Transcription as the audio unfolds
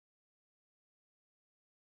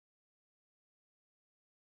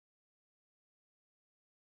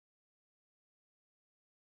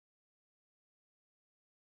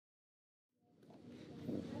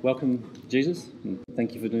Welcome, Jesus, and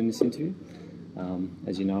thank you for doing this interview.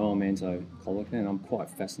 As you know, I'm Anto, Klobucar, and I'm quite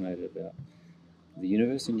fascinated about the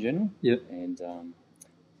universe in general. Yep. And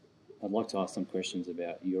I'd like to ask some questions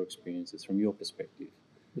about your experiences from your perspective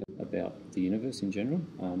about the universe in general.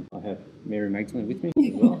 I have Mary Magdalene with me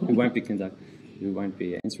as well, who won't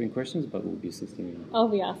be answering questions, but will be assisting in I'll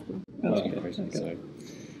be asking. asking questions. Okay.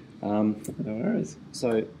 So, No worries.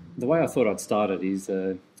 So the way I thought I'd start it is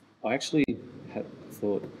I actually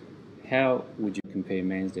thought, how would you compare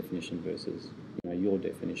man's definition versus your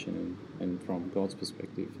definition and from God's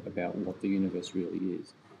perspective about what the universe really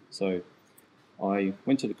is? So I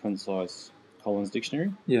went to the Concise Collins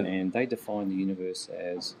Dictionary, and they define the universe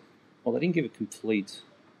as, well, they didn't give a complete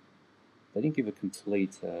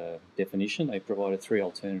definition. They provided three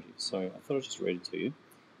alternatives. So I thought I'd just read it to you.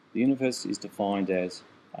 The universe is defined as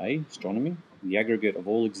A, astronomy, the aggregate of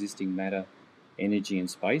all existing matter, energy and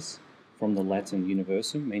space, from the Latin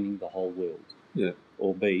universum, meaning the whole world. Yeah.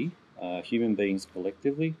 Or B, human beings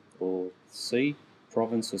collectively, or C,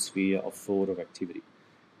 province or sphere of thought or activity.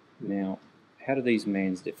 Now, how do these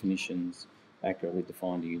man's definitions accurately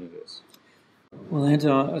define the universe? Well,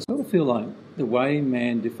 Anto, I sort of feel like the way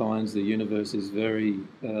man defines the universe is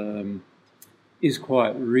is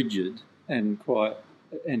quite rigid and quite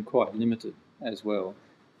limited as well,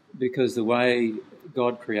 because the way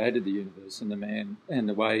God created the universe and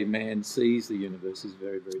the way man sees the universe is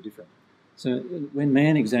very, very different. So when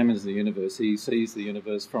man examines the universe, he sees the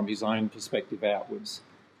universe from his own perspective outwards,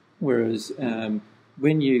 whereas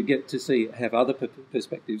when you get to have other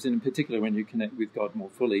perspectives, and in particular when you connect with God more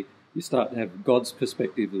fully, you start to have God's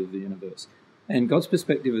perspective of the universe. And God's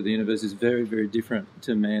perspective of the universe is very, very different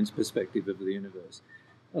to man's perspective of the universe.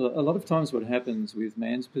 A lot of times what happens with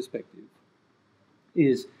man's perspective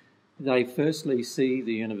is they firstly see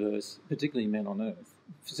the universe, particularly men on Earth,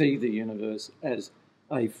 see the universe as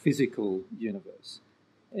a physical universe.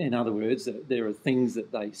 In other words, there are things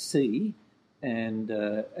that they see and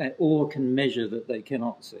or can measure that they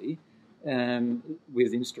cannot see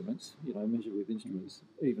with instruments, measure with instruments,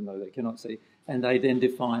 even though they cannot see, and they then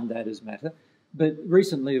define that as matter. But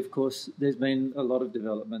recently, of course, there's been a lot of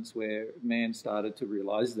developments where man started to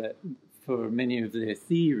realise that for many of their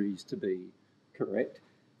theories to be correct,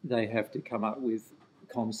 they have to come up with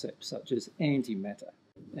concepts such as antimatter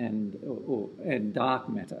and dark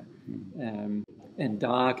matter, and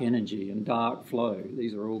dark energy and dark flow.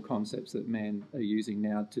 These are all concepts that man are using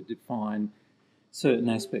now to define certain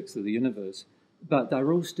aspects of the universe. But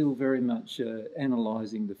they're all still very much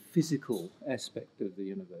analysing the physical aspect of the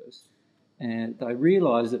universe. And they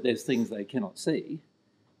realise that there's things they cannot see,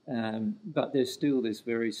 but there's still this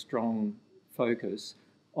very strong focus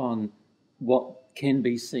on what can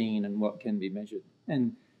be seen and what can be measured.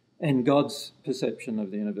 And God's perception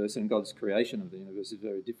of the universe and God's creation of the universe is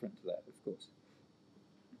very different to that, of course.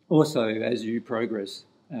 Also, as you progress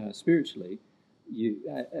spiritually,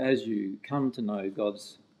 as you come to know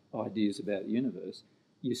God's ideas about the universe,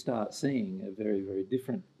 you start seeing a very, very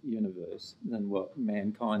different universe than what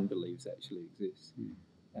mankind believes actually exists.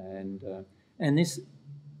 And this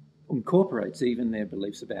incorporates even their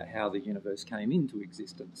beliefs about how the universe came into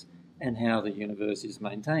existence and how the universe is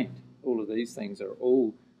maintained. All of these things are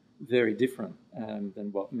all very different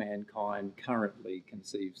than what mankind currently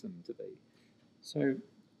conceives them to be. So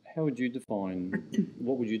what would you define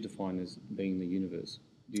as being the universe?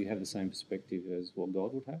 Do you have the same perspective as what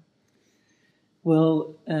God would have?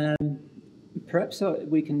 Well, perhaps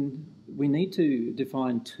we need to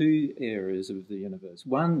define two areas of the universe.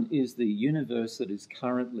 One is the universe that is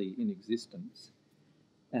currently in existence,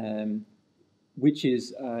 which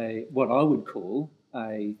is what I would call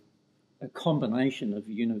a combination of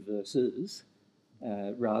universes,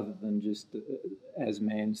 rather than just as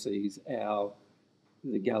man sees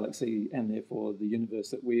the galaxy and therefore the universe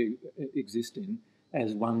that we exist in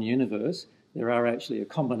as one universe. There are actually a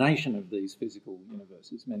combination of these physical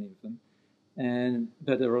universes, many of them,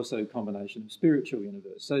 but there are also a combination of spiritual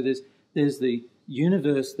universe. So there's the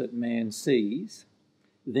universe that man sees,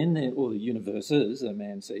 or the universes that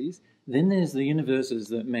man sees. Then there's the universes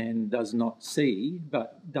that man does not see,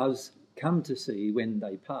 but does come to see when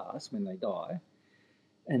they pass, when they die.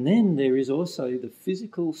 And then there is also the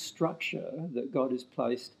physical structure that God has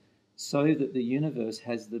placed so that the universe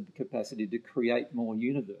has the capacity to create more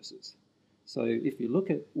universes. So if you look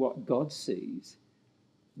at what God sees,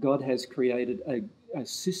 God has created a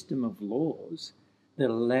system of laws that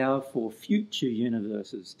allow for future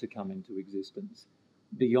universes to come into existence,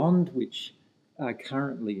 beyond which are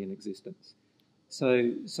currently in existence.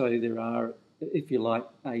 So there are, if you like,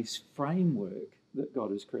 a framework that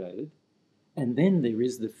God has created, and then there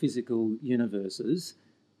is the physical universes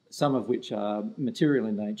some of which are material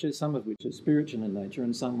in nature, some of which are spiritual in nature,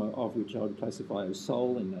 and some of which I would classify as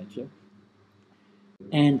soul in nature.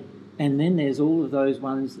 And then there's all of those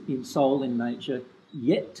ones in soul in nature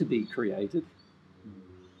yet to be created,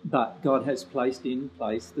 but God has placed in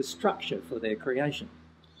place the structure for their creation.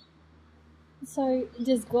 So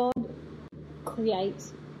does God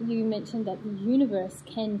create? You mentioned that the universe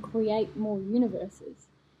can create more universes.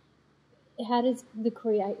 How does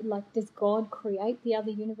does God create the other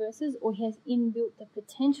universes, or has inbuilt the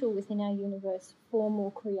potential within our universe for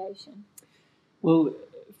more creation? Well,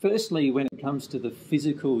 firstly, when it comes to the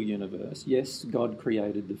physical universe, yes, God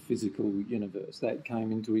created the physical universe. That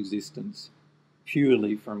came into existence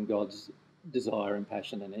purely from God's desire and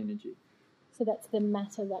passion and energy. So that's the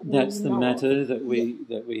matter that we That's the know matter of. that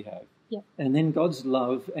we have. Yep. And then God's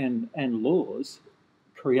love and laws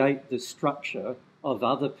create the structure of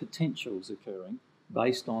other potentials occurring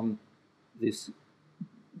based on this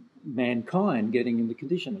mankind getting in the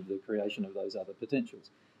condition of the creation of those other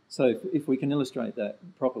potentials. So if we can illustrate that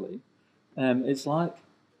properly, it's like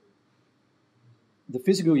the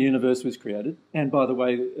physical universe was created, and by the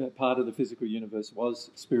way, part of the physical universe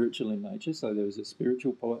was spiritual in nature, so there was a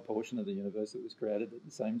spiritual portion of the universe that was created at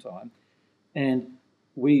the same time. And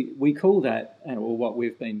we call that, or what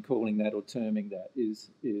we've been calling that or terming that,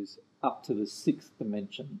 is up to the sixth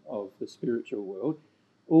dimension of the spiritual world.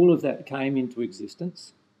 All of that came into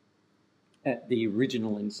existence at the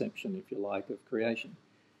original inception, if you like, of creation.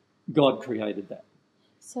 God created that.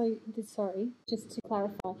 So, sorry, just to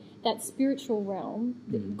clarify, that spiritual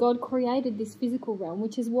realm, God created this physical realm,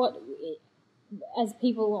 which is what, as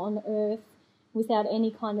people on earth, without any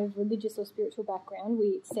kind of religious or spiritual background,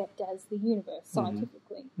 we accept as the universe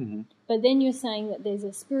scientifically. Mm-hmm. But then you're saying that there's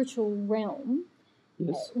a spiritual realm,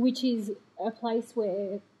 yes, which is a place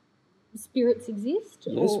where spirits exist?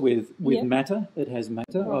 Yes, with matter. It has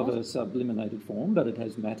matter of a sublimated form, but it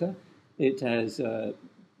has matter. It has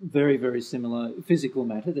very, very similar physical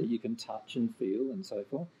matter that you can touch and feel and so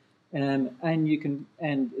forth.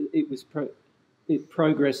 It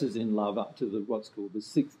progresses in love up to what's called the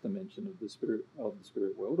sixth dimension of the spirit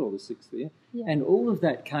world, or the sixth sphere. Yeah. And all of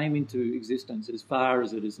that came into existence, as far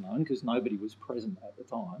as it is known, because nobody was present at the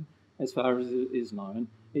time. As far as it is known,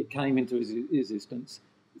 it came into existence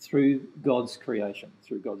through God's creation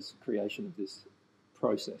of this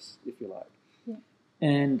process, if you like.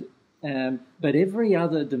 Yeah. But every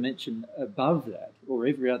other dimension above that, or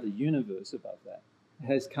every other universe above that,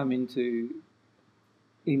 has come into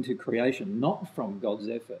creation, not from God's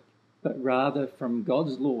effort, but rather from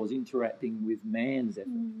God's laws interacting with man's effort.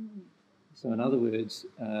 So in other words,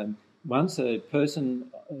 once a person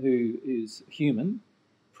who is human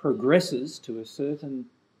progresses to a certain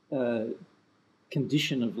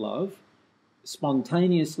condition of love,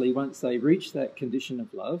 spontaneously, once they reach that condition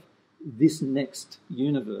of love, this next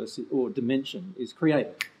universe or dimension is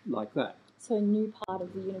created like that. So a new part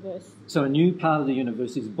of the universe. So a new part of the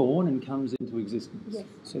universe is born and comes into existence. Yes.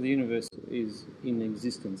 So the universe is in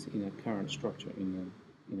existence in a current structure, in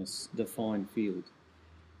a defined field.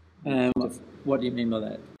 What do you mean by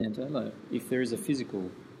that, Anto? If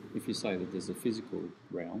you say that there's a physical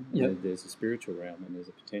realm, and there's a spiritual realm, and there's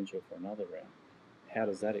a potential for another realm, how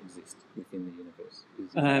does that exist within the universe?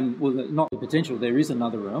 Well, not the potential. There is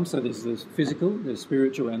another realm. So there's the physical, the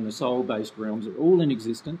spiritual, and the soul-based realms are all in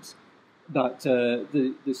existence. But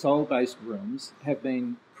the soul-based realms have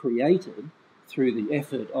been created through the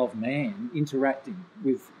effort of man interacting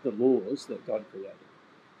with the laws that God created.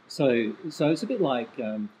 So it's a bit like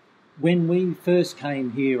when we first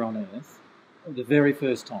came here on Earth, the very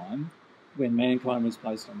first time, when mankind was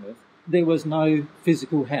placed on Earth, there was no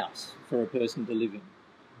physical house for a person to live in.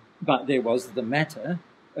 But there was the matter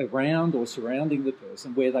around or surrounding the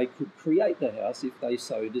person where they could create the house if they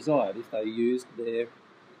so desired, if they used their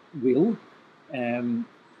will and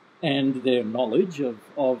their knowledge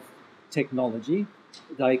of technology.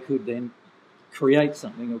 They could then create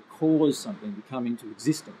something or cause something to come into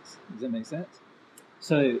existence. Does that make sense?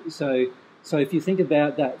 So if you think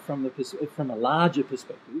about that from a larger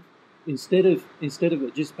perspective, instead of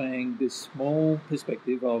it just being this small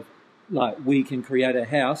perspective of like we can create a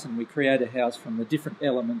house and we create a house from the different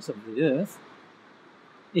elements of the earth,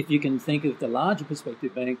 if you can think of the larger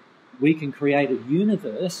perspective being we can create a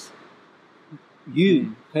universe,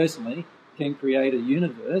 you personally can create a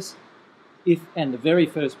universe, and the very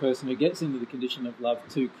first person who gets into the condition of love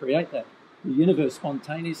to create that, the universe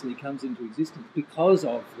spontaneously comes into existence because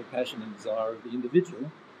of the passion and desire of the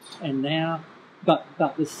individual. And now, but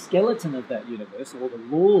the skeleton of that universe, or the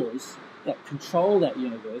laws that control that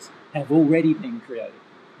universe, have already been created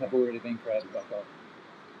by God.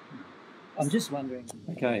 I'm just wondering.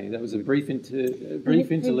 Okay, that was a brief interlude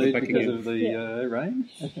because of the rain.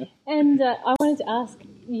 And I wanted to ask,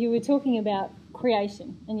 you were talking about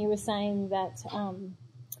creation, and you were saying that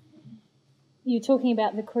you're talking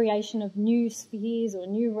about the creation of new spheres or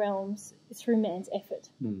new realms through man's effort.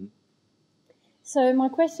 Mm. So my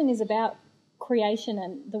question is about creation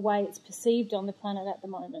and the way it's perceived on the planet at the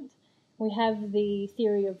moment. We have the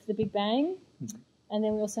theory of the Big Bang, and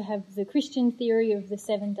then we also have the Christian theory of the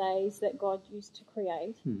 7 days that God used to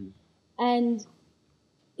create. Mm. And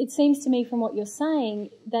it seems to me from what you're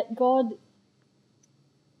saying that God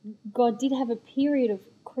did have a period of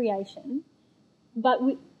creation, but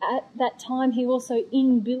at that time he also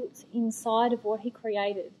inbuilt inside of what he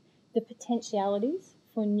created the potentialities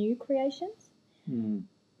for new creations. Mm.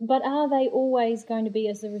 But are they always going to be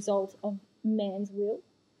as a result of man's will?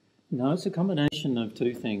 No, it's a combination of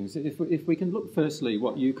two things. If we can look firstly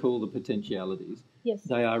what you call the potentialities, Yes.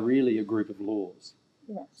 they are really a group of laws.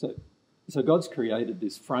 Right. So God's created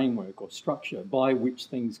this framework or structure by which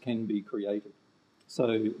things can be created.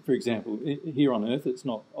 So, for example, here on Earth, it's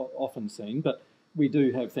not often seen, but we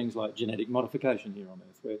do have things like genetic modification here on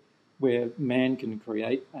Earth, where man can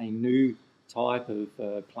create a new type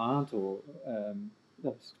of plant or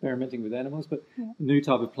experimenting with animals, but a new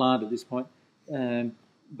type of plant at this point,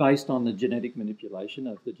 based on the genetic manipulation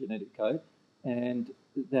of the genetic code, and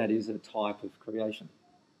that is a type of creation.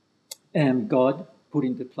 And God put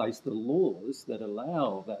into place the laws that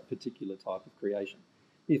allow that particular type of creation.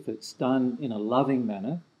 If it's done in a loving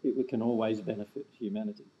manner, it can always benefit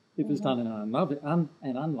humanity. If it's done in an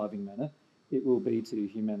unloving manner, it will be to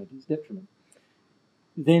humanity's detriment.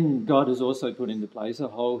 Then God has also put into place a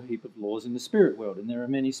whole heap of laws in the spirit world, and there are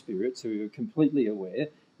many spirits who are completely aware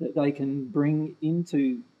that they can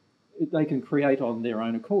create on their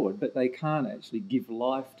own accord, but they can't actually give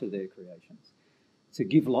life to their creations. To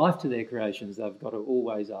give life to their creations, they've got to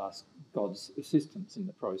always ask God's assistance in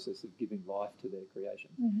the process of giving life to their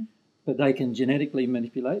creations. Mm-hmm. But they can genetically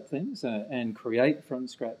manipulate things and create from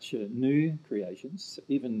scratch new creations,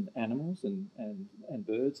 even animals and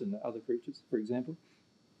birds and other creatures, for example.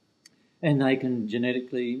 And they can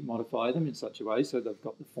genetically modify them in such a way so they've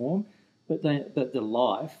got the form, but the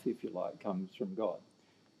life, if you like, comes from God.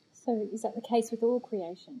 So is that the case with all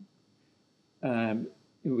creation?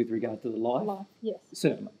 With regard to the life? Life, yes.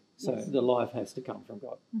 Certainly. So yes. The life has to come from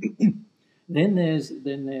God. Mm-hmm. Then there's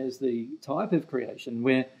the type of creation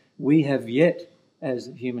where we have yet,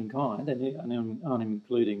 as humankind, and I'm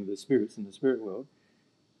including the spirits in the spirit world,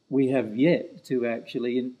 we have yet to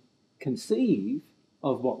actually conceive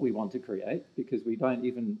of what we want to create, because we don't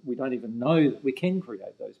even know that we can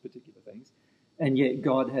create those particular things, and yet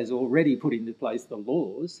God has already put into place the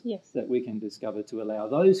laws yes. that we can discover to allow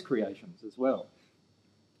those creations as well.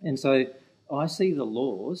 And so I see the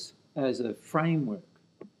laws as a framework.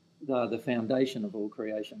 They're the foundation of all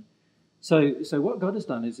creation. So what God has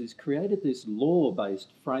done is created this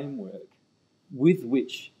law-based framework with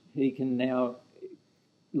which he can now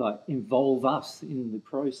involve us in the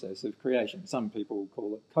process of creation. Some people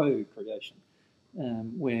call it co-creation,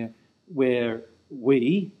 where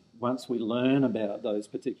we, once we learn about those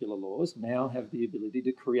particular laws, now have the ability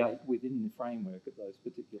to create within the framework of those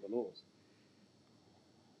particular laws.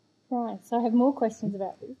 Right, so I have more questions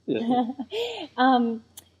about this. Yeah.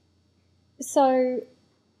 So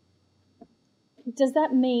does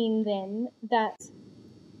that mean then that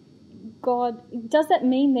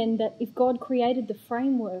if God created the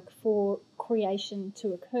framework for creation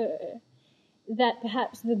to occur, that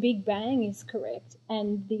perhaps the Big Bang is correct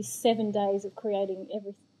and these 7 days of creating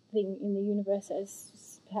everything in the universe,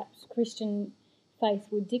 as perhaps Christian faith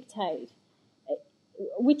would dictate,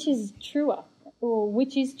 which is truer? Or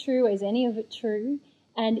which is true? Is any of it true?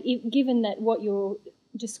 And given that what you're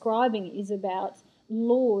describing is about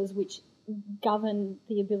laws which govern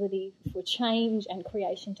the ability for change and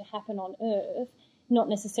creation to happen on Earth, not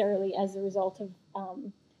necessarily as a result of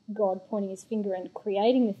God pointing his finger and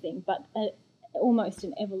creating the thing, but almost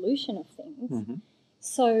an evolution of things. Mm-hmm.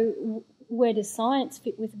 So where does science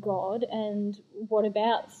fit with God, and what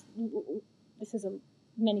about, this is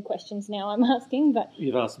many questions now I'm asking, but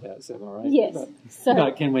you've asked about 7 or 8. Yes.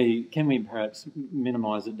 But can we perhaps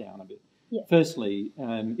minimise it down a bit? Yes. Firstly,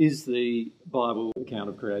 is the Bible account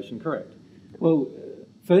of creation correct? Well,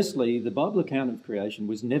 firstly, the Bible account of creation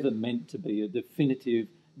was never meant to be a definitive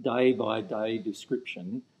day-by-day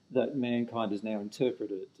description that mankind has now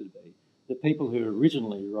interpreted it to be. The people who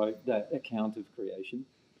originally wrote that account of creation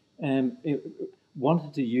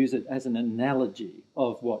wanted to use it as an analogy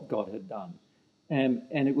of what God had done. And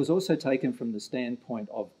it was also taken from the standpoint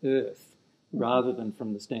of Earth rather than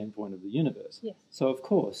from the standpoint of the universe. Yes. So, of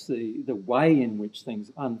course, the way in which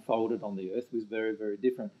things unfolded on the Earth was very, very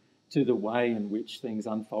different to the way in which things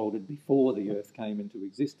unfolded before the Earth came into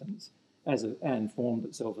existence and formed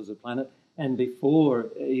itself as a planet. And before,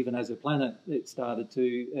 even as a planet, it started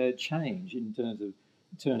to change in terms of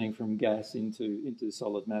turning from gas into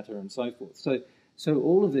solid matter and so forth. So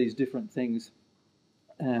all of these different things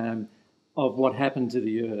of what happened to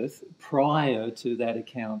the Earth prior to that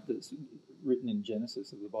account that's written in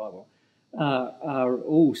Genesis of the Bible are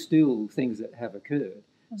all still things that have occurred.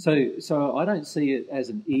 So I don't see it as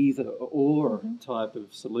an either or type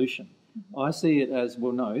of solution. I see it as,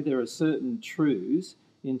 well, no, there are certain truths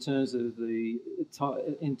in terms of the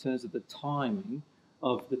timing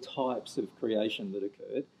of the types of creation that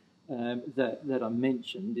occurred that are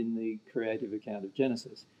mentioned in the creative account of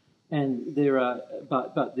Genesis. And there are,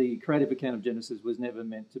 but the creative account of Genesis was never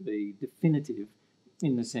meant to be definitive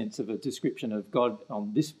in the sense of a description of God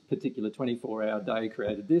on this particular 24-hour day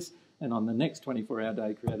created this, and on the next 24-hour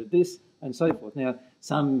day created this, and so forth. Now,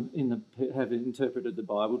 some have interpreted the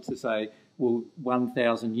Bible to say, well,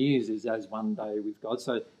 1,000 years is as one day with God.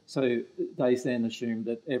 So they then assume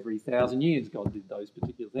that every 1,000 years God did those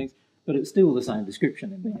particular things, but it's still the same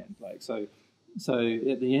description in the end. Like so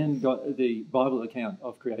at the end, the Bible account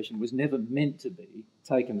of creation was never meant to be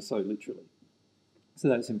taken so literally. So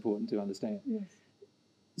that's important to understand. Yes.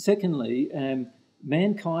 Secondly,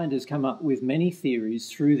 mankind has come up with many theories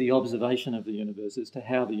through the observation of the universe as to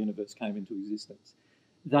how the universe came into existence.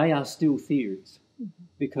 They are still theories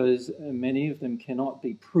because many of them cannot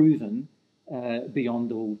be proven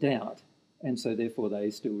beyond all doubt, and so therefore they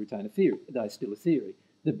still retain a theory. They're still a theory.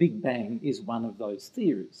 The Big Bang is one of those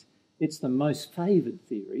theories. It's the most favoured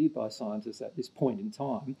theory by scientists at this point in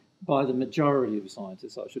time, by the majority of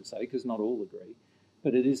scientists, I should say, because not all agree,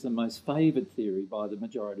 but it is the most favoured theory by the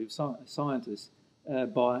majority of scientists,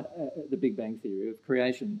 by the Big Bang theory of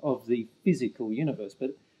creation of the physical universe.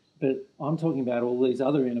 But I'm talking about all these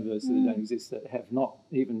other universes that don't exist, that have not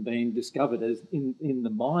even been discovered as in the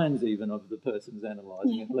minds even of the persons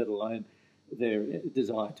analysing it, let alone their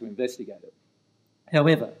desire to investigate it.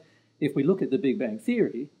 However, if we look at the Big Bang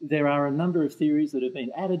theory, there are a number of theories that have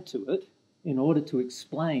been added to it in order to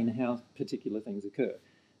explain how particular things occur.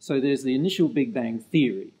 So there's the initial Big Bang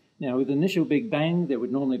theory. Now, with the initial Big Bang, there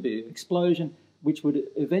would normally be an explosion, which would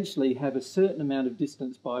eventually have a certain amount of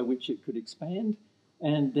distance by which it could expand,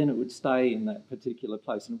 and then it would stay in that particular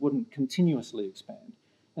place and it wouldn't continuously expand.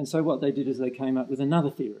 And so what they did is they came up with another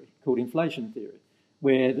theory called inflation theory,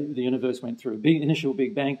 where the universe went through a initial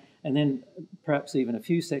Big Bang, and then perhaps even a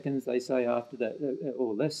few seconds, they say, after that,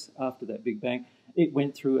 or less after that Big Bang, it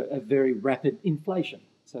went through a very rapid inflation.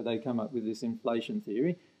 So they come up with this inflation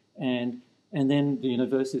theory, and then the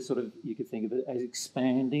universe is sort of, you could think of it as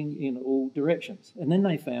expanding in all directions. And then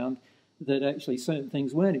they found that actually certain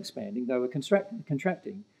things weren't expanding, they were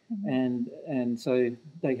contracting. And so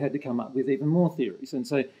they had to come up with even more theories. And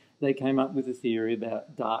so they came up with a theory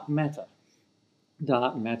about dark matter.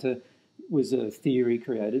 Dark matter was a theory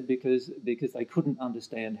created because they couldn't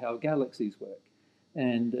understand how galaxies work.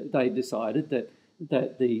 And they decided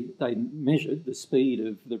that they measured the speed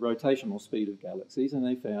of the rotational speed of galaxies, and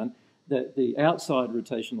they found that the outside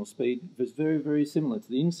rotational speed was very, very similar to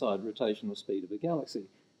the inside rotational speed of a galaxy.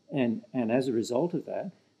 And as a result of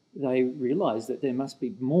that, they realised that there must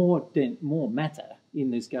be more matter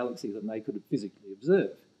in this galaxy than they could physically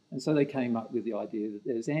observe. And so they came up with the idea that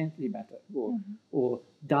there's antimatter or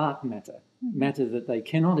dark matter, matter that they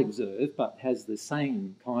cannot observe but has the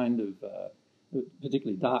same kind of,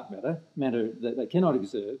 particularly dark matter that they cannot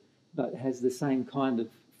observe but has the same kind of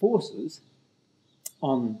forces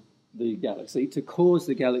on the galaxy to cause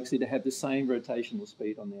the galaxy to have the same rotational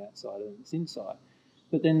speed on the outside and its inside.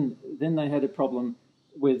 But then they had a problem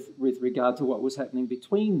with regard to what was happening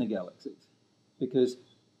between the galaxies, because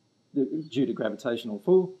due to gravitational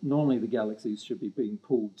pull, normally the galaxies should be being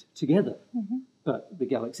pulled together. But the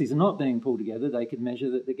galaxies are not being pulled together. They could measure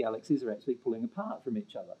that the galaxies are actually pulling apart from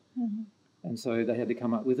each other. And so they had to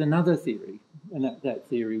come up with another theory, and that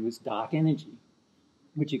theory was dark energy,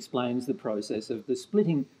 which explains the process of the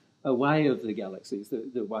splitting away of the galaxies,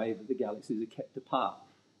 the way that the galaxies are kept apart.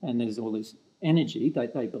 And there's all this energy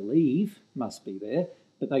that they believe must be there,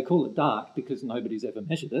 but they call it dark because nobody's ever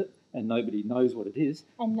measured it and nobody knows what it is.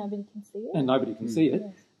 And nobody can see it. And nobody can see it,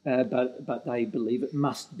 Yes. but they believe it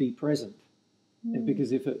must be present.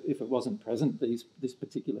 Because if it wasn't present, this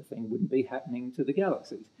particular thing wouldn't be happening to the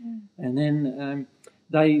galaxies. And then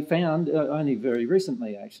they found, only very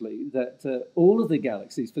recently actually, that all of the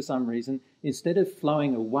galaxies, for some reason, instead of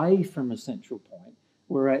flowing away from a central point,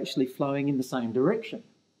 were actually flowing in the same direction.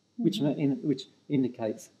 which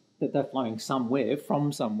indicates that they're flowing somewhere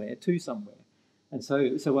from somewhere to somewhere. And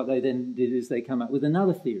so what they then did is they come up with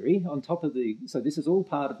another theory on top of so this is all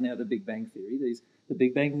part of now the Big Bang Theory.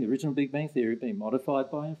 The original Big Bang Theory being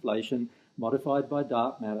modified by inflation, modified by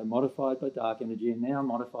dark matter, modified by dark energy, and now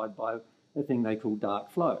modified by a thing they call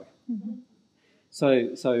dark flow. Mm-hmm.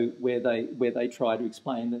 So where they try to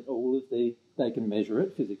explain that they can measure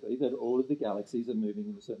it physically, that all of the galaxies are moving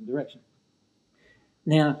in a certain direction.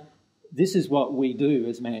 Now, this is what we do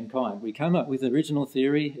as mankind. We come up with the original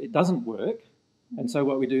theory, it doesn't work, and so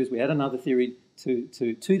what we do is we add another theory to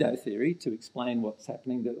that theory to explain what's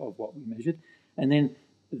happening of what we measured, and then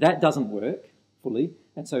that doesn't work fully,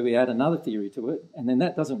 and so we add another theory to it, and then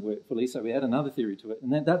that doesn't work fully, so we add another theory to it,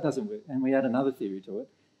 and then that doesn't work, and we add another theory to it,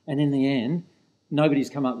 and in the end, nobody's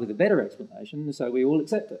come up with a better explanation, so we all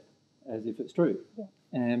accept it as if it's true.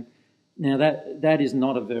 Yeah. Now that is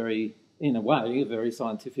not in a way, a very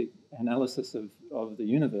scientific analysis of the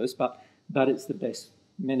universe, but it's the best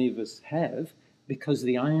many of us have, because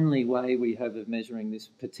the only way we have of measuring this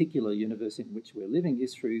particular universe in which we're living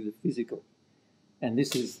is through the physical. And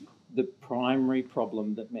this is the primary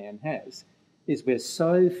problem that man has, is we're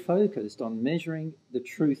so focused on measuring the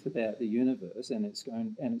truth about the universe and its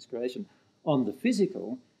creation on the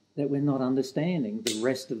physical that we're not understanding the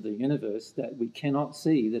rest of the universe that we cannot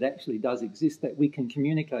see, that actually does exist, that we can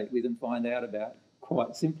communicate with and find out about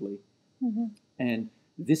quite simply. Mm-hmm. And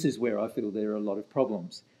this is where I feel there are a lot of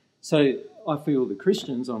problems. So I feel the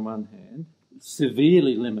Christians, on one hand,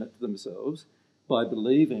 severely limit themselves by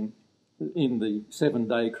believing in the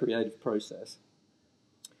 7-day creative process,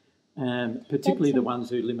 particularly the ones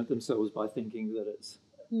who limit themselves by thinking that it's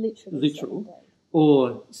literal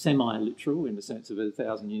or semi-literal in the sense of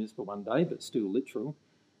 1,000 years for one day, but still literal.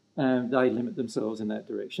 They limit themselves in that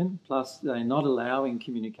direction. Plus, they're not allowing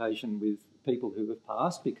communication with people who have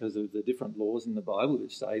passed because of the different laws in the Bible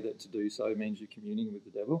which say that to do so means you're communing with the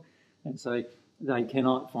devil. And so they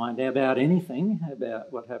cannot find out about anything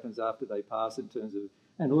about what happens after they pass in terms of,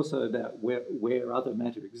 and also about where other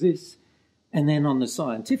matter exists. And then on the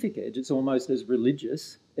scientific edge, it's almost as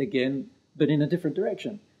religious, again, but in a different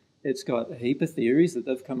direction. It's got a heap of theories that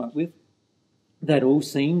they've come up with that all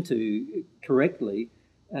seem to correctly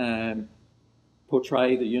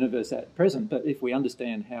portray the universe at present. But if we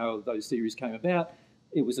understand how those theories came about,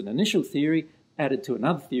 it was an initial theory added to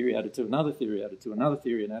another theory, added to another theory, added to another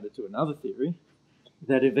theory, and added to another theory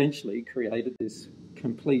that eventually created this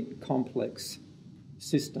complete complex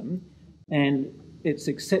system. And it's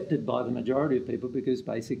accepted by the majority of people because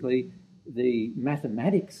basically the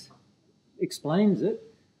mathematics explains it,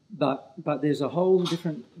 but there's a whole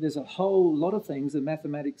lot of things that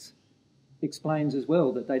mathematics explains as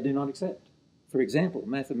well that they do not accept. For example,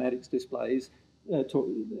 mathematics displays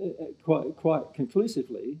quite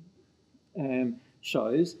conclusively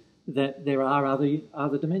shows that there are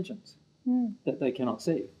other dimensions that they cannot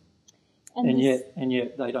see, and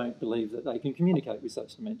yet they don't believe that they can communicate with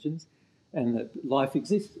such dimensions, and that life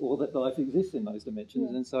exists, or that life exists in those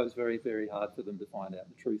dimensions, and so it's very, very hard for them to find out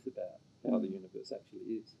the truth about how the universe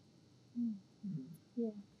actually is. Yeah.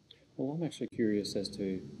 Well, I'm actually curious as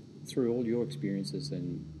to, through all your experiences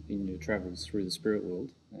and in your travels through the spirit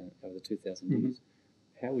world over the 2,000 years,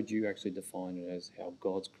 how would you actually define it as how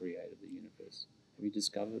God's created the universe? Have you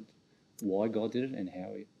discovered why God did it and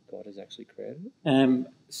how God has actually created it?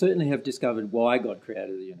 Certainly have discovered why God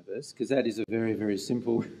created the universe, because that is a very, very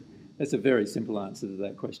simple... That's a very simple answer to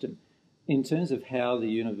that question. In terms of how the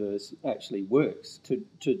universe actually works,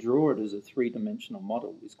 to draw it as a three-dimensional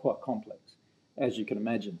model is quite complex, as you can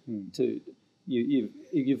imagine.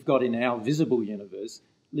 You've got in our visible universe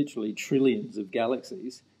literally trillions of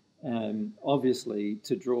galaxies. Obviously,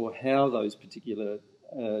 to draw how those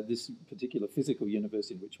this particular physical universe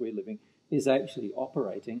in which we're living is actually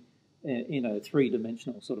operating in a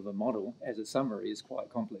three-dimensional sort of a model as a summary is quite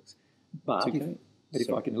complex. But if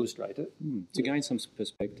I can illustrate it. To gain some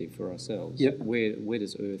perspective for ourselves, where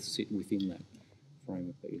does Earth sit within that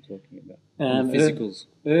framework that you're talking about? Physicals.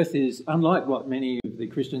 Earth is, unlike what many of the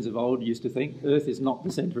Christians of old used to think, Earth is not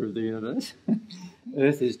the centre of the universe.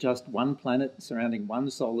 Earth is just one planet surrounding one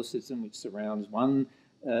solar system, which surrounds one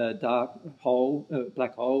black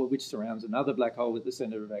hole, which surrounds another black hole at the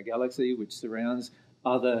centre of our galaxy, which surrounds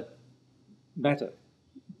other matter,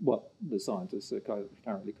 what the scientists are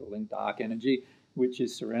currently calling dark energy, which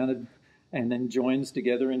is surrounded and then joins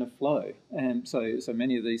together in a flow. And so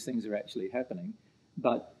many of these things are actually happening.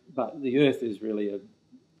 But the Earth is really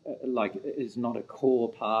is not a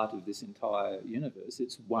core part of this entire universe.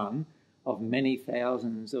 It's one of many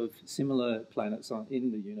thousands of similar planets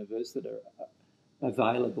in the universe that are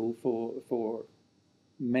available for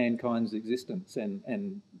mankind's existence,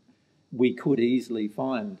 and we could easily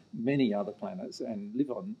find many other planets and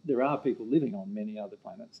live on. There are people living on many other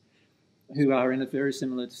planets who are in a very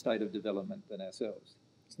similar state of development than ourselves.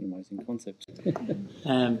 It's an amazing concept.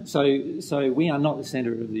 So we are not the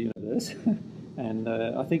centre of the universe, and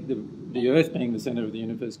I think the Earth being the centre of the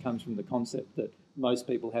universe comes from the concept that most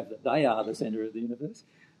people have, that they are the centre of the universe,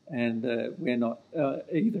 and we're not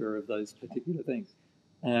either of those particular things.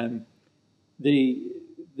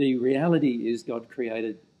 The reality is God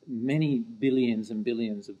created many billions and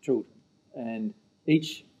billions of children, and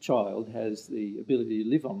each child has the ability to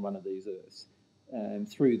live on one of these earths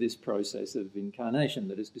through this process of incarnation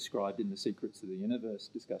that is described in the Secrets of the Universe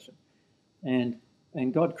discussion.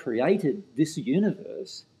 And God created this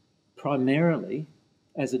universe primarily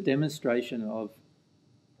as a demonstration of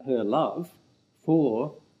her love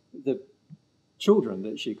for the children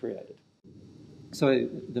that she created. So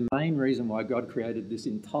the main reason why God created this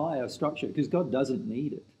entire structure, because God doesn't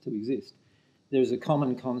need it to exist. There's a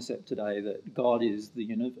common concept today that God is the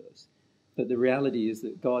universe, but the reality is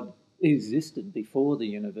that God existed before the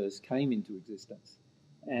universe came into existence.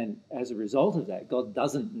 And as a result of that, God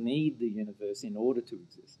doesn't need the universe in order to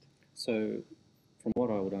exist. So from what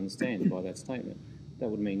I would understand by that statement, that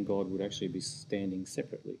would mean God would actually be standing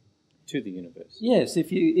separately to the universe. Yes,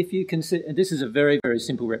 if you consider, this is a very, very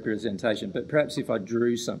simple representation, but perhaps if I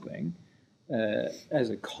drew something as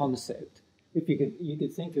a concept, you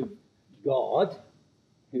could think of God,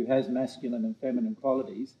 who has masculine and feminine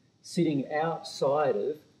qualities, sitting outside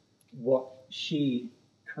of what she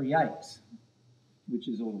creates, which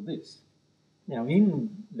is all of this. Now,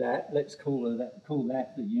 in that, let's call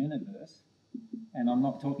that the universe. And I'm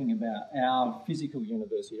not talking about our physical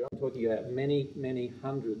universe here. I'm talking about many, many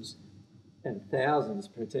hundreds and thousands,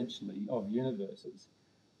 potentially, of universes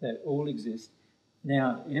that all exist.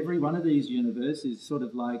 Now, every one of these universes is sort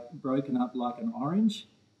of like broken up like an orange,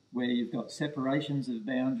 where you've got separations of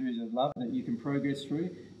boundaries of love that you can progress through,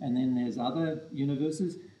 and then there's other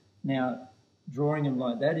universes. Now, drawing them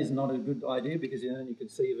like that is not a good idea, because then you can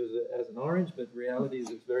see it as an orange, but reality is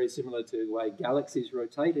it's very similar to the way galaxies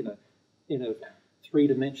rotate in a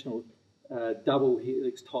three-dimensional double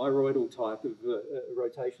helix toroidal type of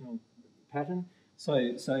rotational pattern. So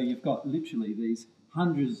you've got literally these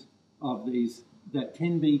hundreds of these that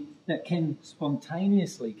can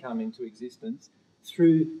spontaneously come into existence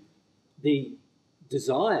through the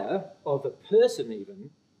desire of a person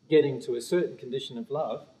even getting to a certain condition of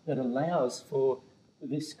love that allows for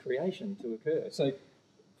this creation to occur. So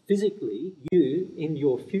physically, you in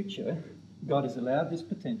your future, God has allowed this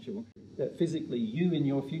potential that physically you in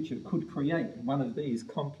your future could create one of these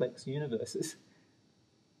complex universes,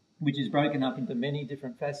 which is broken up into many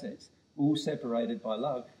different facets, all separated by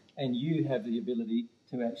love, and you have the ability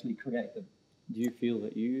to actually create them. Do you feel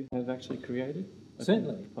that you have actually created?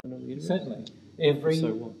 Certainly. Certainly.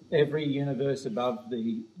 Every universe above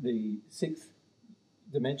the sixth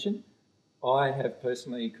dimension, I have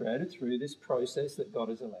personally created through this process that God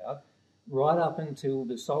has allowed, right up until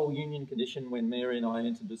the soul union condition, when Mary and I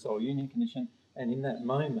entered the soul union condition, and in that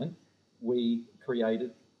moment we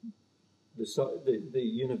created the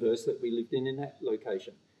universe that we lived in that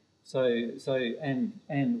location.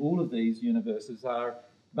 And all of these universes are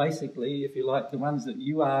basically, if you like, the ones that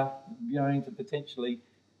you are going to potentially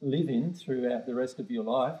live in throughout the rest of your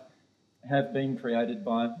life have been created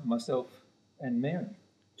by myself and Mary.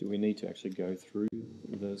 Do we need to actually go through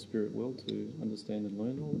the spirit world to understand and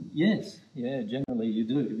learn all that? Yes, yeah, generally you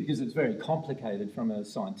do, because it's very complicated from a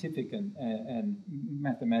scientific and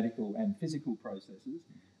mathematical and physical processes,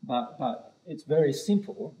 but it's very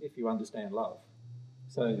simple if you understand love.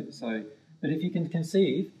 But if you can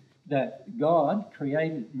conceive that God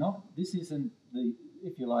created, this isn't the,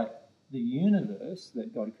 if you like, the universe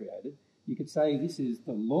that God created, you could say this is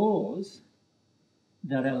the laws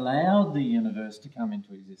that allowed the universe to come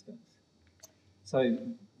into existence. So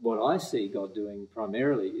what I see God doing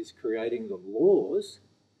primarily is creating the laws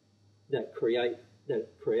that create the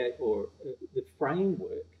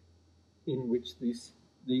framework in which these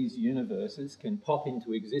universes can pop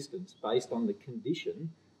into existence based on the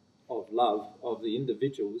condition of love of the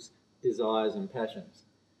individual's desires and passions.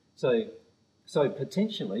 So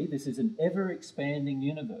potentially this is an ever-expanding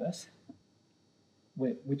universe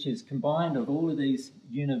which is combined of all of these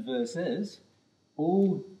universes,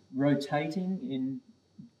 all rotating in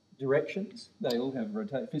directions. They all have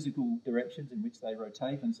physical directions in which they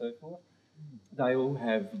rotate and so forth. They all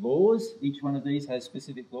have laws. Each one of these has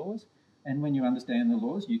specific laws. And when you understand the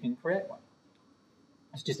laws, you can create one.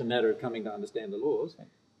 It's just a matter of coming to understand the laws.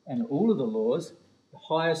 And all of the laws, the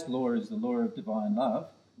highest law is the law of divine love.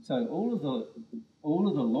 So all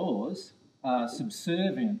of the laws are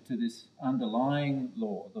subservient to this underlying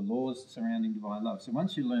law, the laws surrounding divine love. So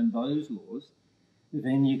once you learn those laws,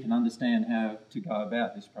 then you can understand how to go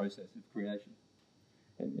about this process of creation.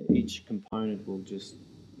 And each component will just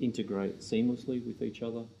integrate seamlessly with each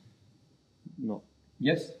other, not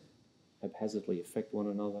Yes. haphazardly affect one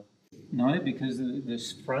another. No, because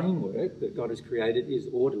this framework that God has created is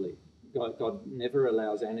orderly. God never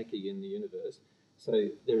allows anarchy in the universe. So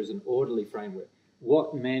there is an orderly framework.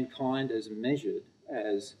 What mankind has measured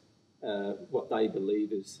as what they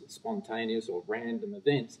believe is spontaneous or random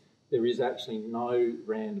events, there is actually no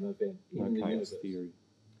random event in the chaos universe. theory.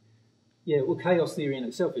 Yeah, well, chaos theory in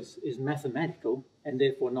itself is mathematical and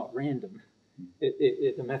therefore not random.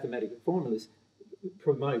 The mathematical formulas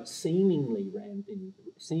promote seeming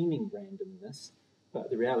randomness,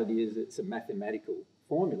 but the reality is it's a mathematical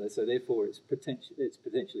formula, so therefore it's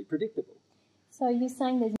potentially predictable. So you're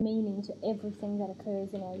saying there's meaning to everything that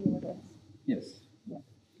occurs in our universe? Yes. Yeah.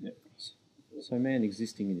 Yeah. So man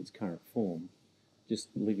existing in its current form,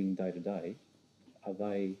 just living day to day, are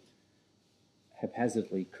they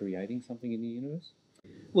haphazardly creating something in the universe?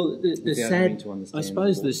 Well, the having sad, to I understand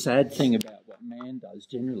suppose the the sad thing about what man does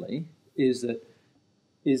generally is that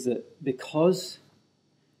because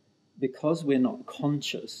we're not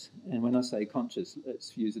conscious, and when I say conscious,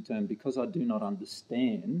 let's use the term, because I do not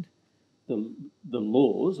understand the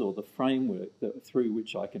laws or the framework through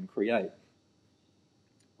which I can create,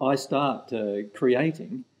 I start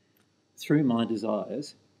creating through my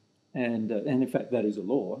desires, and in fact that is a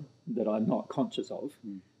law that I'm not conscious of.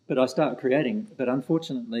 But I start creating, but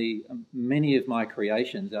unfortunately many of my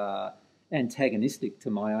creations are antagonistic to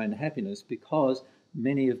my own happiness because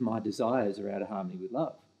many of my desires are out of harmony with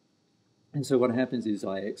love. And so what happens is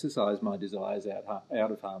I exercise my desires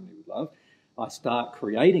out of harmony with love. I start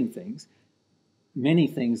creating things, many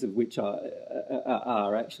things of which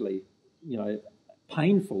are actually,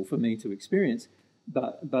 painful for me to experience,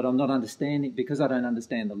 but I'm not understanding, because I don't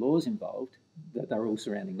understand the laws involved, that they're all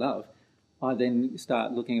surrounding love. I then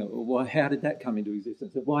start looking at, well, how did that come into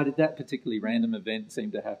existence? Why did that particularly random event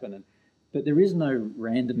seem to happen? But there is no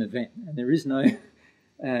random event, and there is no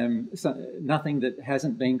nothing that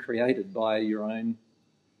hasn't been created by your own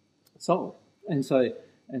soul. And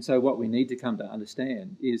so what we need to come to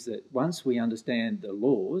understand is that once we understand the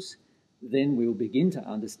laws, then we'll begin to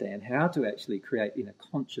understand how to actually create in a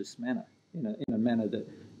conscious manner, in a manner that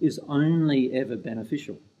is only ever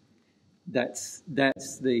beneficial. That's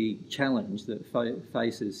the challenge that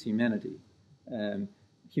faces humanity.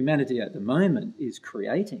 Humanity at the moment is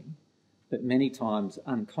creating, but many times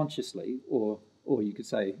unconsciously, or you could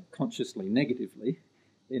say consciously negatively,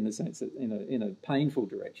 in the sense that in a painful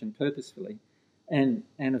direction, purposefully. And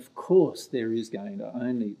of course there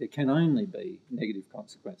can only be negative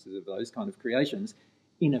consequences of those kind of creations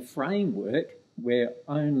in a framework where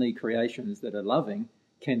only creations that are loving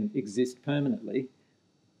can exist permanently.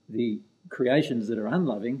 The creations that are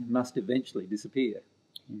unloving must eventually disappear.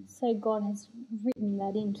 So God has written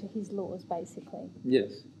that into his laws, basically.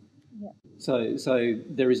 Yes. Yeah. So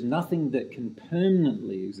there is nothing that can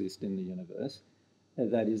permanently exist in the universe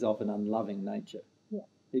that is of an unloving nature. Yeah.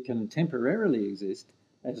 It can temporarily exist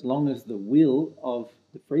as long as the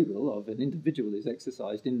free will of an individual is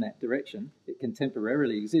exercised in that direction. It can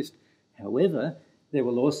temporarily exist. However, there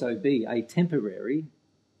will also be a temporary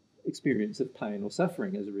experience of pain or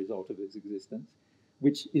suffering as a result of its existence,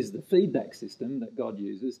 which is the feedback system that God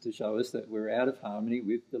uses to show us that we're out of harmony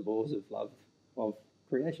with the laws of love of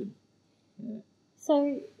creation. Yeah.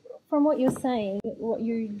 So from what you're saying, what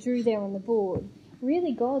you drew there on the board,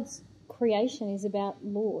 really God's creation is about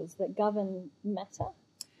laws that govern matter?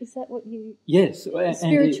 Is that what you... Yes,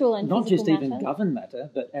 spiritual and not just physical even matter? govern matter,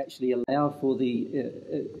 but actually allow for the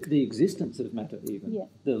existence of matter even. Yeah.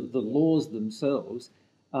 The laws themselves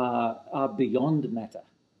are beyond matter.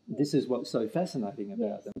 This is what's so fascinating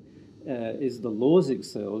about them, is the laws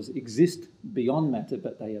themselves exist beyond matter,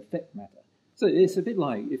 but they affect matter. So it's a bit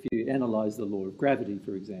like if you analyse the law of gravity,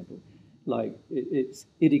 for example. Like it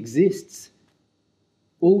exists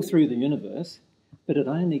all through the universe, but it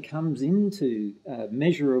only comes into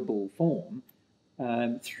measurable form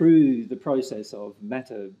through the process of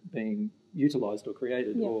matter being utilised or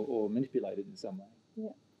created or manipulated in some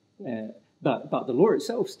way. Yeah. But the law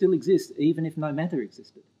itself still exists even if no matter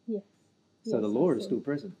existed. Yes. So the law is still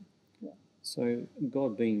present. Yeah. So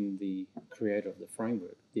God being the creator of the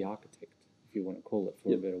framework, the architect, if you want to call it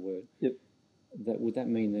for a better word, would that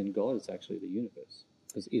mean then God is actually the universe?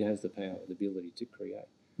 Because it has the power, the ability to create.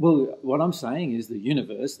 Well, what I'm saying is the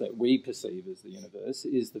universe that we perceive as the universe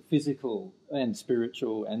is the physical and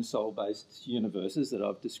spiritual and soul-based universes that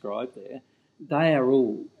I've described there. They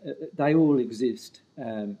all exist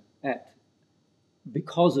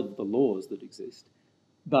because of the laws that exist.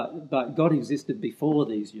 But God existed before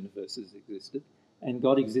these universes existed, and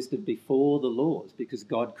God existed before the laws because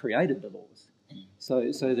God created the laws.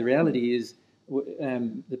 So the reality is,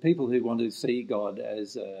 the people who want to see God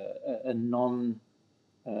as a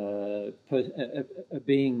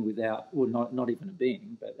being without, or not even a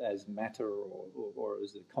being, but as matter or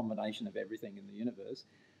as a combination of everything in the universe,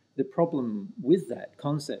 the problem with that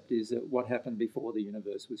concept is that what happened before the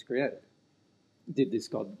universe was created? Did this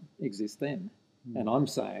God exist then? And I'm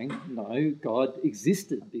saying, no, God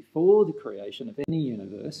existed before the creation of any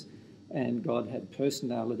universe, and God had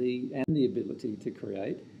personality and the ability to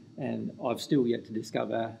create, and I've still yet to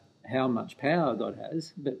discover how much power God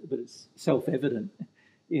has, but it's self-evident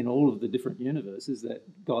in all of the different universes that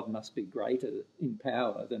God must be greater in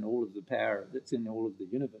power than all of the power that's in all of the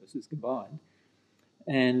universes combined.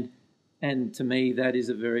 And to me, that is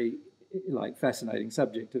a very fascinating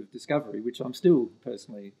subject of discovery, which I'm still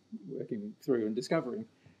personally working through and discovering.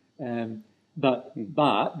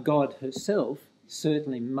 But God herself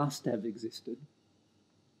certainly must have existed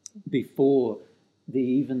before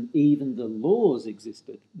even the laws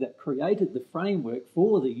existed that created the framework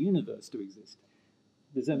for the universe to exist.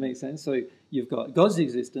 Does that make sense? So you've got God's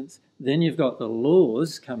existence, then you've got the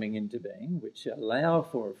laws coming into being, which allow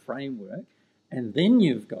for a framework, and then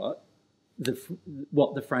you've got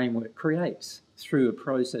what the framework creates through a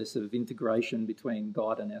process of integration between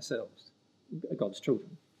God and ourselves, God's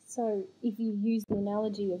children. So if you use the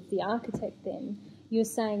analogy of the architect then, you're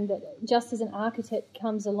saying that just as an architect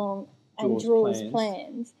comes along and draws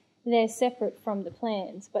plans, they're separate from the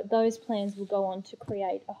plans, but those plans will go on to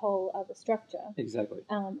create a whole other structure. Exactly.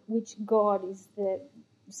 Which God is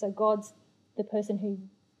God's the person who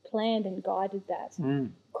planned and guided that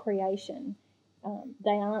creation.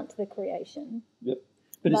 They aren't the creation. Yep.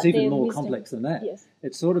 But it's even more complex than that. Yes.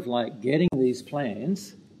 It's sort of like getting these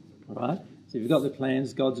plans, right? So you've got the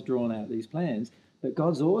plans, God's drawn out these plans, but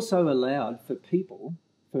God's also allowed for people,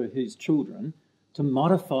 for his children, to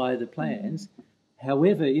modify the plans.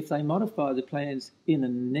 However, if they modify the plans in a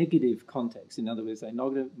negative context, in other words, they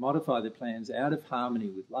modify the plans out of harmony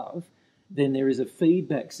with love, then there is a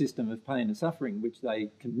feedback system of pain and suffering which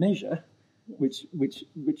they can measure, which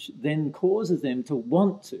then causes them to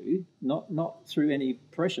want to, not through any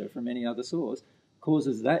pressure from any other source,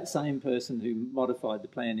 causes that same person who modified the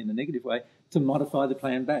plan in a negative way to modify the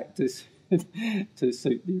plan back to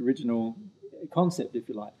suit the original concept, if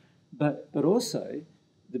you like. But also,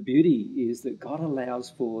 the beauty is that God allows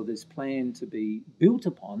for this plan to be built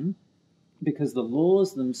upon because the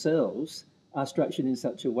laws themselves are structured in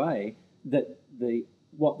such a way that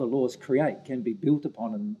what the laws create can be built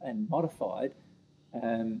upon and modified,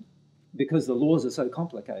 because the laws are so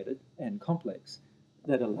complicated and complex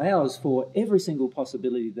that allows for every single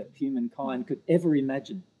possibility that humankind could ever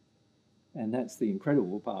imagine. And that's the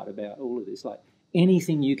incredible part about all of this. Like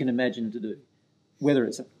anything you can imagine to do, whether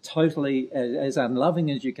it's totally as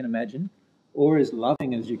unloving as you can imagine or as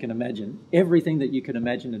loving as you can imagine, everything that you can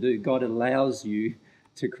imagine to do, God allows you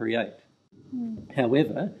to create.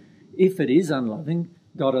 However, if it is unloving,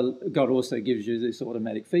 God also gives you this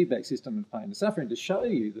automatic feedback system of pain and suffering to show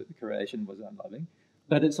you that the creation was unloving,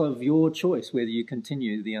 but it's of your choice whether you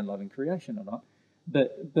continue the unloving creation or not.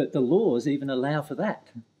 But the laws even allow for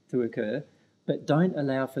that to occur, but don't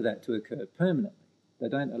allow for that to occur permanently. They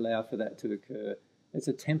don't allow for that to occur. It's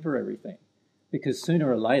a temporary thing, because sooner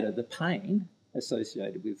or later the pain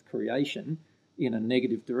associated with creation in a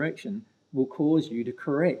negative direction will cause you to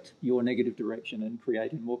correct your negative direction and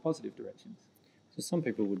create in more positive directions. So some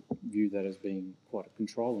people would view that as being quite a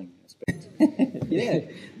controlling aspect. Yeah.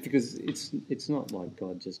 Because it's not like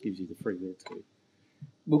God just gives you the free will to.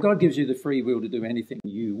 Well, God gives you the free will to do anything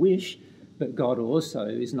you wish, but God also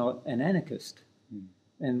is not an anarchist.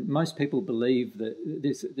 And most people believe that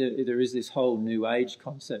there is this whole New Age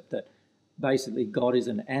concept that basically God is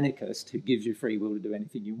an anarchist who gives you free will to do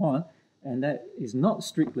anything you want, and that is not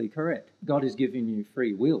strictly correct. God has given you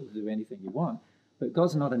free will to do anything you want, but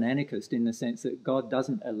God's not an anarchist in the sense that God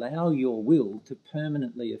doesn't allow your will to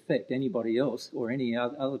permanently affect anybody else or any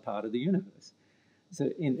other part of the universe.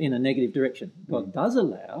 So in a negative direction. God does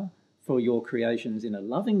allow for your creations in a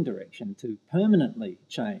loving direction to permanently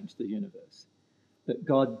change the universe. But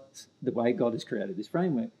the way God has created this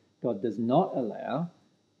framework, God does not allow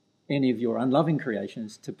any of your unloving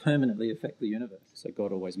creations to permanently affect the universe. So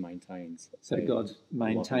God always maintains. So God's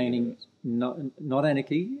maintaining not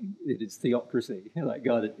anarchy, it is theocracy. Like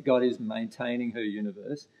God is maintaining her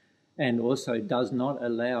universe, and also does not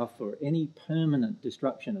allow for any permanent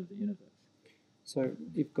destruction of the universe. So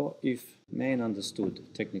if man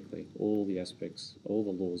understood technically all the aspects, all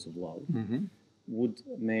the laws of love, would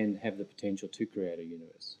man have the potential to create a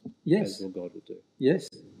universe? Yes. As what God would do? Yes,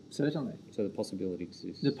 certainly. So the possibility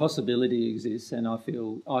exists. The possibility exists, and I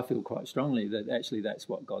feel quite strongly that actually that's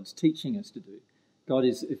what God's teaching us to do. God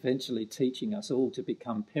is eventually teaching us all to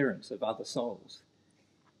become parents of other souls.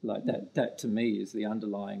 Like that to me is the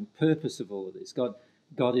underlying purpose of all of this.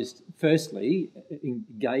 God is firstly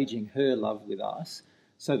engaging her love with us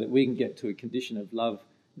so that we can get to a condition of love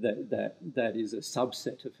that is a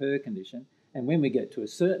subset of her condition. And when we get to a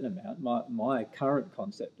certain amount, my current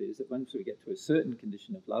concept is that once we get to a certain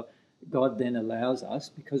condition of love, God then allows us,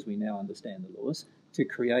 because we now understand the laws, to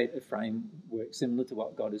create a framework similar to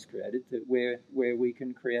what God has created, where we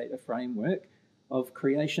can create a framework of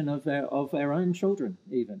creation of our own children,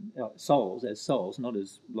 even souls, not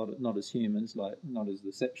as humans, like not as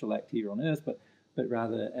the sexual act here on earth, but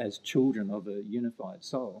rather as children of a unified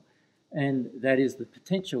soul. And that is the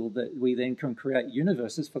potential that we then can create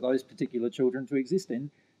universes for those particular children to exist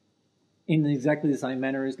in exactly the same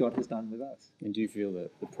manner as God has done with us. And do you feel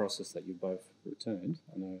that the process that you both returned,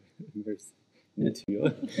 I know I'm very new to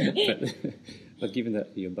you, but given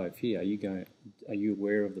that you're both here, are you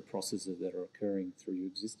aware of the processes that are occurring through your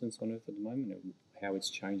existence on Earth at the moment, and how it's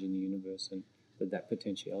changing the universe, and that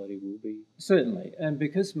potentiality will be? Certainly, and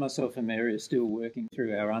because myself and Mary are still working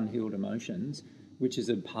through our unhealed emotions, which is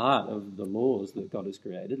a part of the laws that God has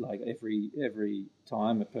created. Like every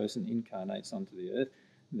time a person incarnates onto the earth,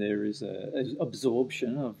 there is an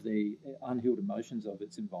absorption of the unhealed emotions of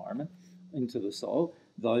its environment into the soul.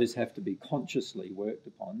 Those have to be consciously worked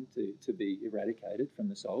upon to be eradicated from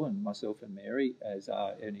the soul. And myself and Mary, as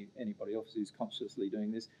are anybody else who's consciously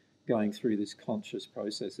doing this, going through this conscious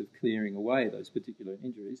process of clearing away those particular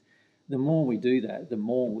injuries. The more we do that, the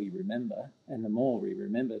more we remember, and the more we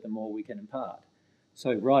remember, the more we can impart.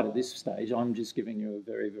 So right at this stage, I'm just giving you a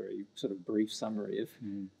very, very sort of brief summary of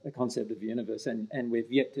the concept of the universe, and we've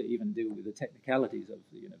yet to even deal with the technicalities of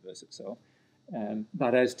the universe itself.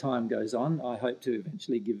 But as time goes on, I hope to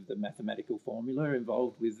eventually give the mathematical formula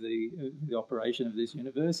involved with the operation of this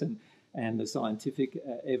universe and the scientific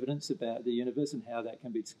evidence about the universe and how that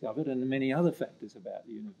can be discovered, and the many other factors about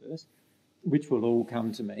the universe, which will all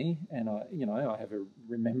come to me. And I have a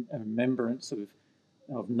remembrance of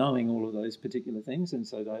knowing all of those particular things, and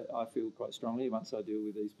so I feel quite strongly once I deal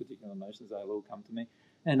with these particular emotions, they'll all come to me,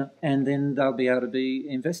 and then they'll be able to be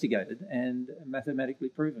investigated and mathematically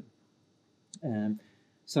proven.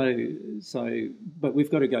 But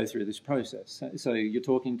we've got to go through this process. So you're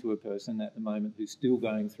talking to a person at the moment who's still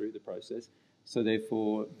going through the process. So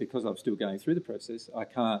therefore, because I'm still going through the process, I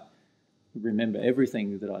can't remember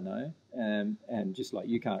everything that I know, and just like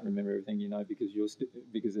you can't remember everything you know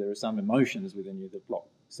because there are some emotions within you that block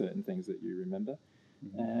certain things that you remember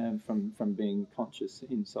from being conscious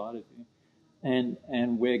inside of you. And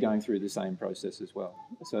we're going through the same process as well.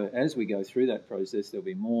 So as we go through that process, there'll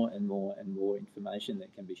be more and more and more information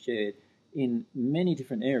that can be shared in many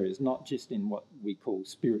different areas, not just in what we call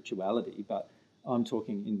spirituality, but I'm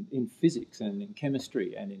talking in physics and in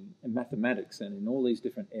chemistry and in mathematics and in all these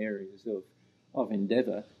different areas of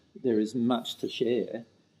endeavour. There is much to share,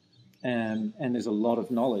 and there's a lot of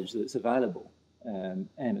knowledge that's available, and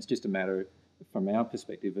it's just a matter, from our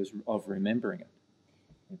perspective, of remembering it.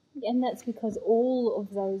 And that's because all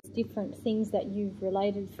of those different things that you've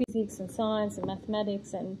related, physics and science and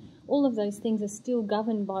mathematics and all of those things, are still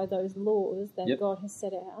governed by those laws that God has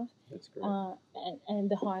set out. That's correct. And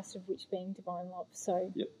the highest of which being divine love.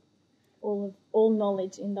 So all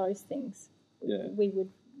knowledge in those things we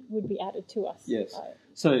would be added to us. Yes.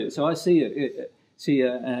 So I see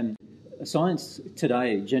science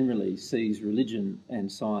today generally sees religion and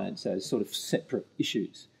science as sort of separate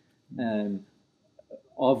issues.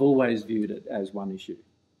 I've always viewed it as one issue.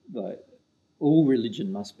 Like, all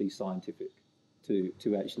religion must be scientific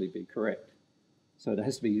to actually be correct. So it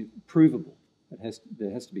has to be provable.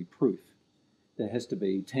 There has to be proof. There has to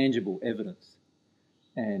be tangible evidence.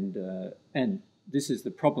 And this is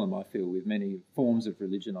the problem I feel with many forms of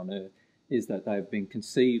religion on earth, is that they've been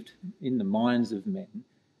conceived in the minds of men,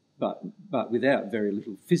 but without very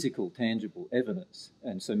little physical, tangible evidence.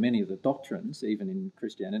 And so many of the doctrines, even in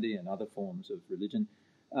Christianity and other forms of religion,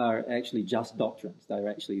 are actually just doctrines. They're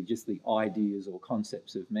actually just the ideas or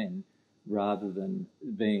concepts of men, rather than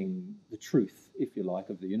being the truth, if you like,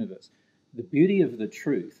 of the universe. The beauty of the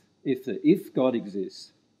truth If God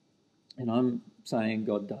exists, and I'm saying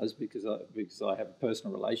God does because I have a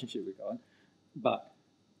personal relationship with God, but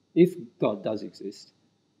if God does exist,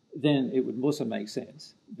 then it would also make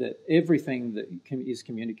sense that everything that is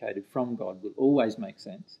communicated from God will always make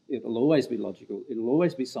sense. It will always be logical. It will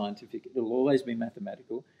always be scientific. It will always be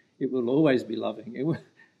mathematical. It will always be loving. It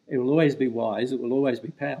will always be wise. It will always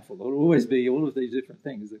be powerful. It will always be all of these different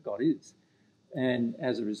things that God is. And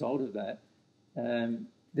as a result of that,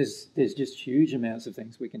 there's just huge amounts of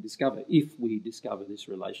things we can discover if we discover this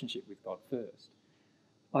relationship with God first.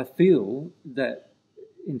 I feel that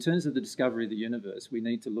in terms of the discovery of the universe, we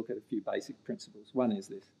need to look at a few basic principles. One is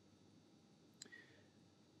this.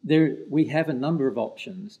 We have a number of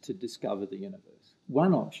options to discover the universe.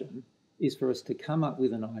 One option is for us to come up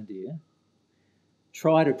with an idea,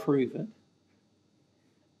 try to prove it,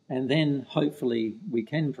 and then hopefully we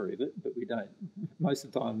can prove it, but we don't. Most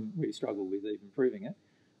of the time we struggle with even proving it.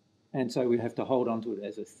 And so we have to hold on to it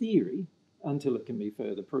as a theory until it can be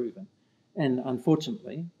further proven. And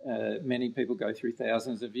unfortunately, many people go through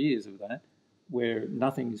thousands of years of that where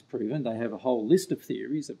nothing is proven. They have a whole list of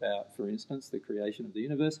theories about, for instance, the creation of the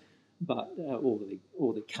universe, but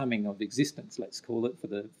or the coming of existence, let's call it, for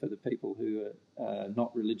the people who are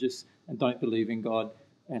not religious and don't believe in God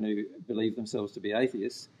and who believe themselves to be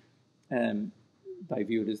atheists. They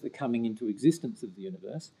view it as the coming into existence of the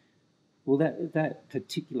universe. Well, that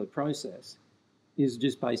particular process is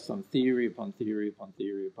just based on theory upon theory upon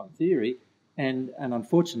theory upon theory. And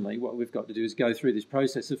unfortunately, what we've got to do is go through this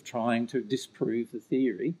process of trying to disprove the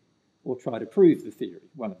theory or try to prove the theory,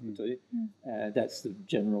 one of the two. That's the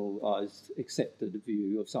generalised accepted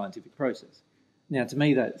view of scientific process. Now, to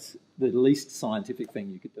me, that's the least scientific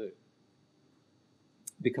thing you could do,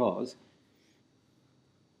 because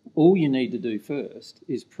all you need to do first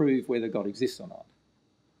is prove whether God exists or not.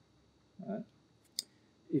 Right?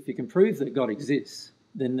 If you can prove that God exists,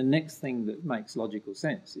 then the next thing that makes logical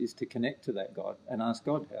sense is to connect to that God and ask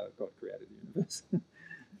God how God created the universe.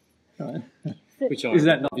 Right? Which is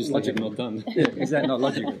that not obviously logical? Have not done. Yeah, is that not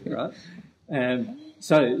logical, right?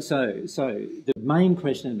 So the main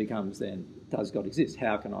question becomes then, does God exist?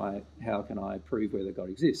 How can I prove whether God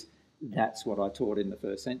exists? That's what I taught in the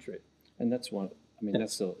first century. And that's what, I mean,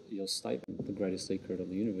 that's your statement. The greatest secret of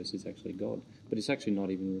the universe is actually God. But it's actually not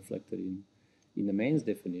even reflected in the man's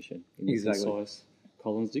definition, in the concise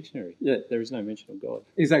Collins Dictionary. Yeah. There is no mention of God.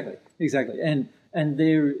 Exactly. And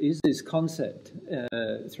there is this concept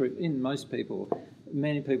in most people.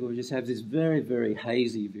 Many people just have this very, very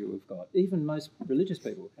hazy view of God. Even most religious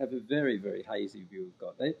people have a very, very hazy view of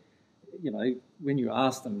God. They, when you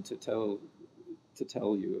ask them to tell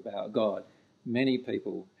you about God, many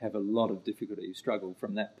people have a lot of difficulty, struggle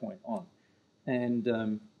from that point on. And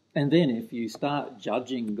then if you start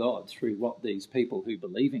judging God through what these people who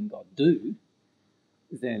believe in God do,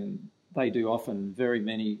 then they do often very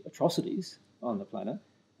many atrocities on the planet.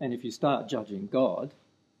 And if you start judging God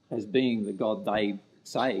as being the God they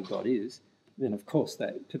say God is, then of course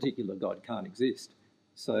that particular God can't exist.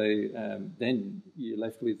 So then you're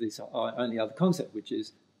left with this only other concept, which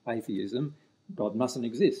is atheism. God mustn't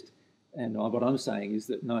exist. And what I'm saying is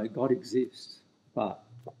that no, God exists, but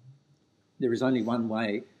there is only one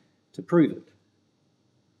way to prove it.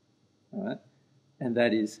 All right? And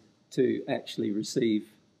that is to actually receive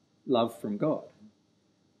love from God,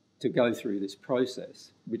 to go through this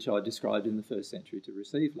process, which I described in the first century, to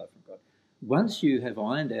receive love from God. Once you have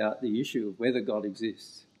ironed out the issue of whether God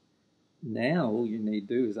exists, now all you need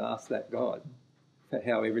to do is ask that God for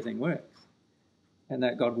how everything works. And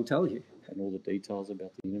that God will tell you. And all the details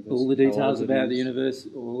about the universe. All the details about the universe,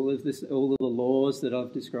 all of the laws that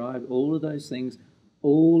I've described, all of those things,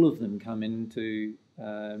 all of them come into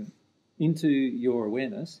your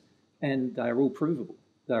awareness, and they're all provable.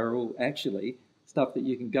 They're all actually stuff that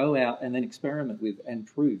you can go out and then experiment with and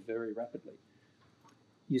prove very rapidly.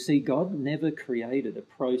 You see, God never created a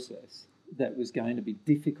process that was going to be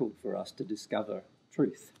difficult for us to discover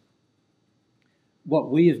truth. What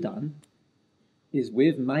we have done is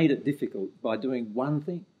we've made it difficult by doing one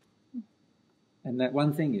thing. And that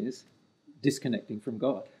one thing is disconnecting from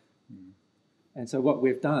God. And so what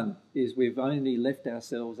we've done is we've only left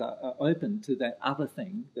ourselves open to that other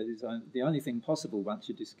thing that is the only thing possible once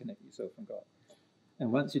you disconnect yourself from God.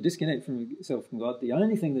 And once you disconnect yourself from God, the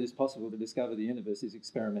only thing that is possible to discover the universe is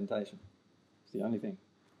experimentation. It's the only thing.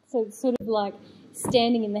 So it's sort of like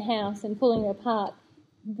standing in the house and pulling it apart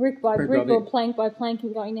brick by brick or plank by plank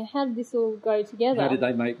and going, now how did this all go together? How did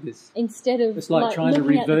they make this? Instead of it's like trying to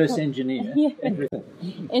reverse engineer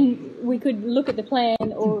everything. And we could look at the plan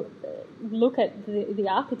or look at the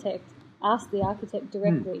architect ask the architect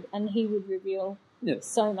directly, and he would reveal Yes.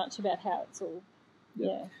 so much about how it's all.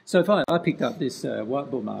 Yeah. So if I picked up this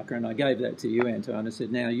whiteboard marker and I gave that to you, Anto, and I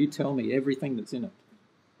said, now you tell me everything that's in it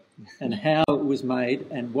and how it was made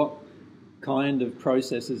and what kind of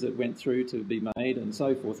processes it went through to be made and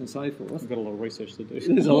so forth and so forth. I've got a lot of research to do.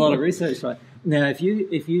 There's a lot of research, right? Now, if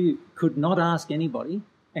you could not ask anybody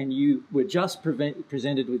and you were just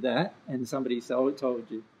presented with that and somebody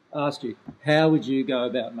asked you, how would you go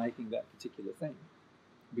about making that particular thing?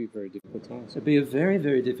 It'd be a very difficult task. It'd be a very,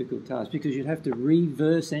 very difficult task because you'd have to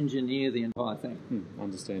reverse engineer the entire thing.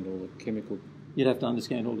 Understand all the chemical. You'd have to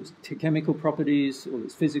understand all its chemical properties, all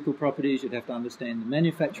its physical properties. You'd have to understand the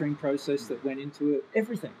manufacturing process that went into it,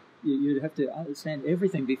 everything. You'd have to understand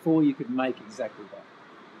everything before you could make exactly that.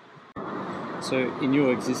 So in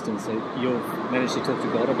your existence, you've managed to talk to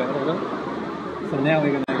God about all that? So now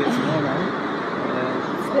we're going to get some more on.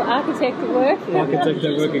 The architect at work. The architect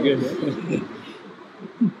at work again.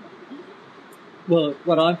 Well,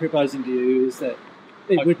 what I'm proposing to you is that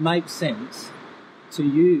it would make sense for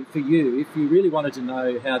you, if you really wanted to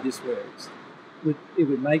know how this works, it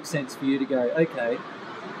would make sense for you to go, okay.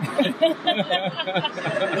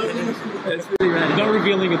 That's really random. Not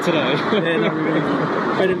revealing it today. Yeah, not revealing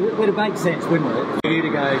it. But it would make sense, wouldn't it, for you to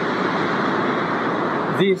go,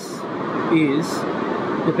 this is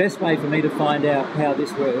the best way for me to find out how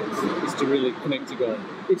this works. Is to really connect to God.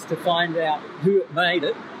 It's to find out who made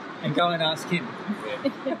it and go and ask him.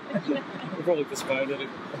 Yeah. We'll probably postpone it.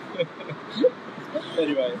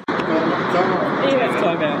 Anyway. Anyway.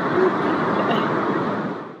 Time out.